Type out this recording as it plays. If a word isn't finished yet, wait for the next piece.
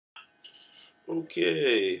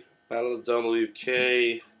Okay, Ballad of Lauren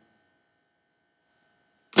WK.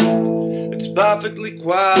 It's perfectly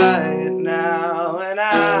quiet now, and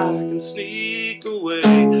I can sneak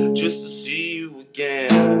away just to see you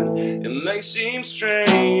again. It may seem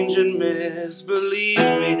strange and misbelieve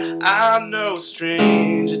me, I'm no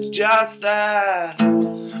strange, it's just that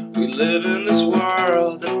we live in this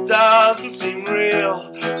world that doesn't seem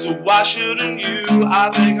real. So why shouldn't you? I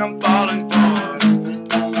think I'm falling for it.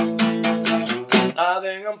 I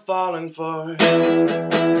think I'm falling for it.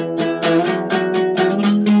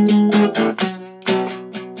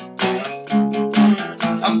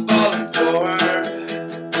 I'm falling for her.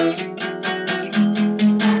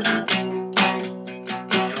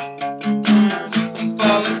 I'm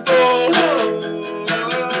falling for her.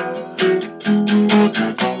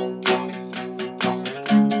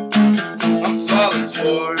 I'm falling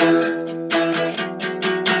for her.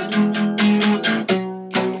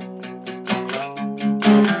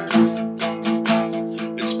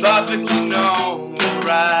 It's perfectly normal,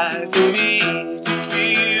 right, for me to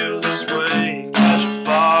feel this way, 'cause you're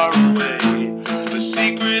far away. The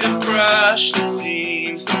secretive crush that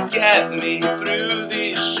seems to get me through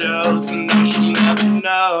these shows, and you should never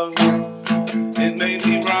know. It may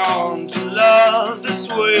be wrong to love this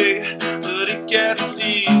way, but it gets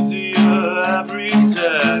easier every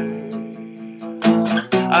day.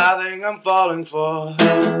 I think I'm falling for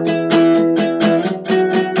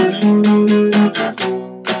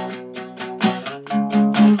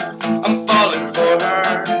I'm falling for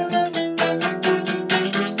her.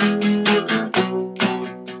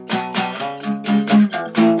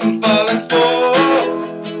 I'm falling for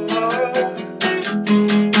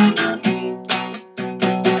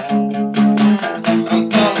I'm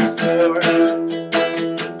falling for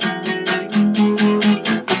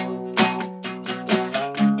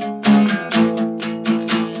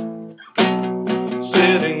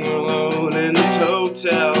sitting alone in this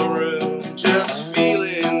hotel room, just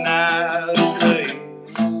feeling out of place.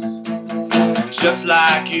 Just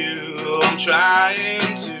like you, I'm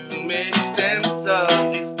trying to make sense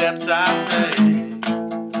of these steps I take.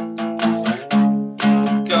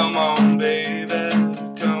 Come on, baby,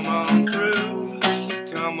 come on through.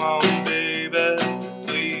 Come on, baby,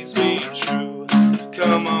 please be true.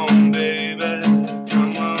 Come on, baby,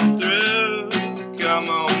 come on through. Come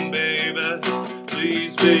on, baby,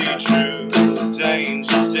 please be true.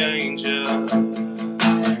 Danger, danger,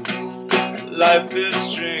 life is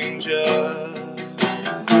stranger.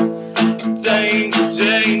 Danger,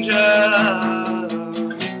 danger,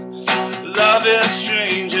 love is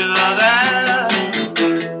stranger than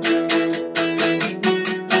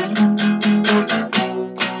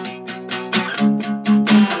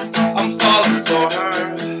I'm falling for her.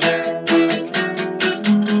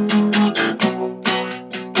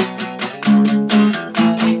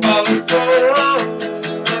 I'm falling for her.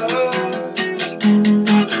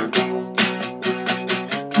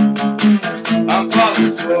 I'm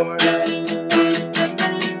falling for her.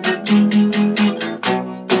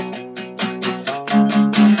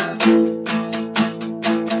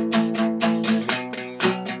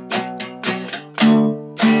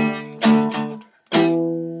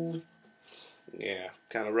 Yeah,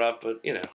 kind of rough, but you know.